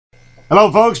Hello,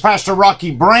 folks. Pastor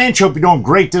Rocky Branch. Hope you're doing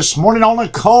great this morning on a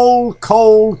cold,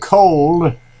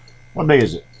 what day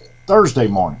is it? Thursday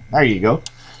morning. There you go.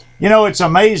 You know, it's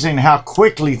amazing how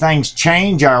quickly things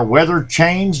change. Our weather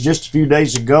changed just a few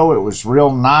days ago. It was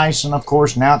real nice, and of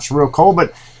course, now it's real cold.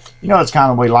 But, you know, it's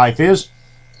kind of the way life is.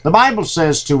 The Bible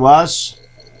says to us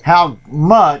how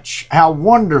much, how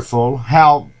wonderful,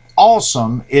 how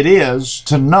awesome it is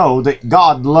to know that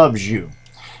God loves you.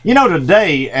 You know,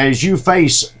 today, as you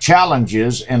face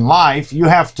challenges in life, you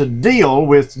have to deal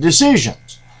with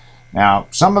decisions. Now,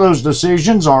 some of those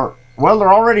decisions are, well,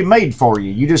 they're already made for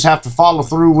you. You just have to follow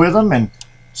through with them, and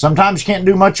sometimes you can't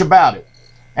do much about it.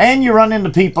 And you run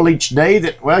into people each day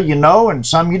that, well, you know, and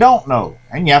some you don't know,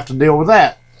 and you have to deal with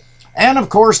that. And, of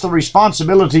course, the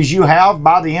responsibilities you have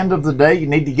by the end of the day, you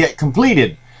need to get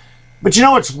completed. But you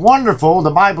know, it's wonderful. The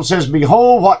Bible says,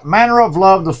 "Behold, what manner of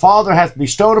love the Father hath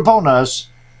bestowed upon us,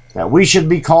 that we should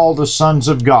be called the sons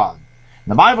of God."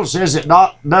 And the Bible says, "It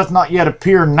doth not yet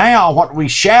appear now what we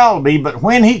shall be, but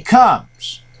when he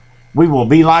comes, we will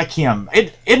be like him."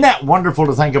 Isn't that wonderful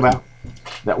to think about?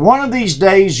 That one of these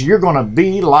days you're going to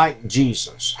be like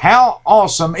Jesus. How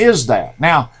awesome is that?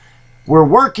 Now, we're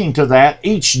working to that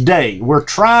each day. We're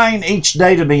trying each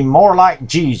day to be more like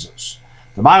Jesus.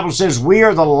 The Bible says we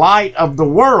are the light of the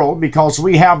world because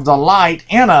we have the light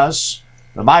in us.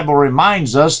 The Bible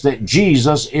reminds us that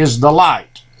Jesus is the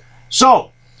light.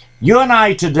 So, you and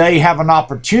I today have an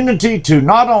opportunity to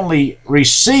not only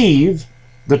receive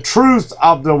the truth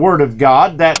of the Word of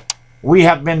God that we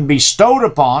have been bestowed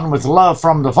upon with love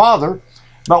from the Father,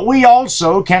 but we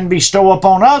also can bestow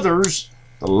upon others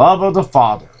the love of the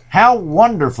Father. How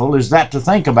wonderful is that to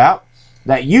think about,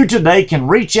 that you today can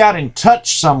reach out and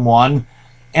touch someone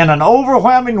in an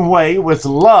overwhelming way with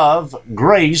love,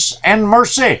 grace, and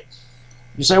mercy.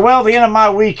 You say, well, the end of my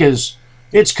week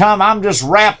it's come. I'm just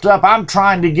wrapped up. I'm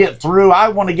trying to get through. I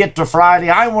want to get to Friday.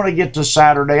 I want to get to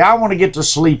Saturday. I want to get to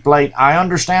sleep late. I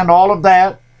understand all of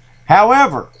that.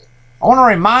 However, I want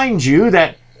to remind you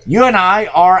that you and I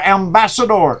are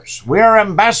ambassadors. We are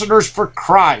ambassadors for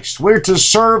Christ. We're to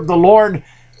serve the Lord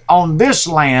on this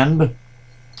land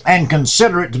and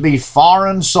consider it to be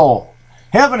foreign soil.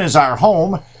 Heaven is our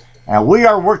home, and we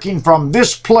are working from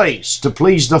this place to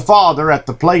please the Father at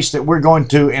the place that we're going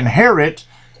to inherit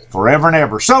forever and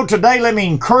ever. So today, let me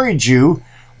encourage you,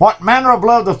 what manner of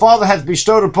love the Father hath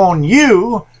bestowed upon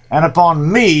you and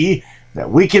upon me, that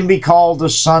we can be called the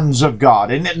sons of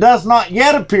God. And it does not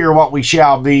yet appear what we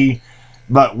shall be,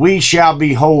 but we shall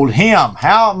behold him.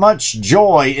 How much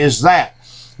joy is that?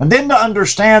 And then to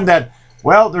understand that,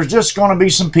 well, there's just going to be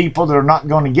some people that are not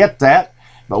going to get that,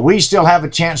 but we still have a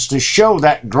chance to show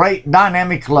that great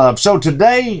dynamic love. So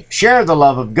today, share the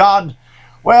love of God.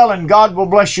 Well, and God will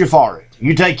bless you for it.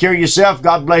 You take care of yourself.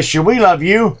 God bless you. We love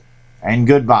you, and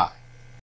goodbye.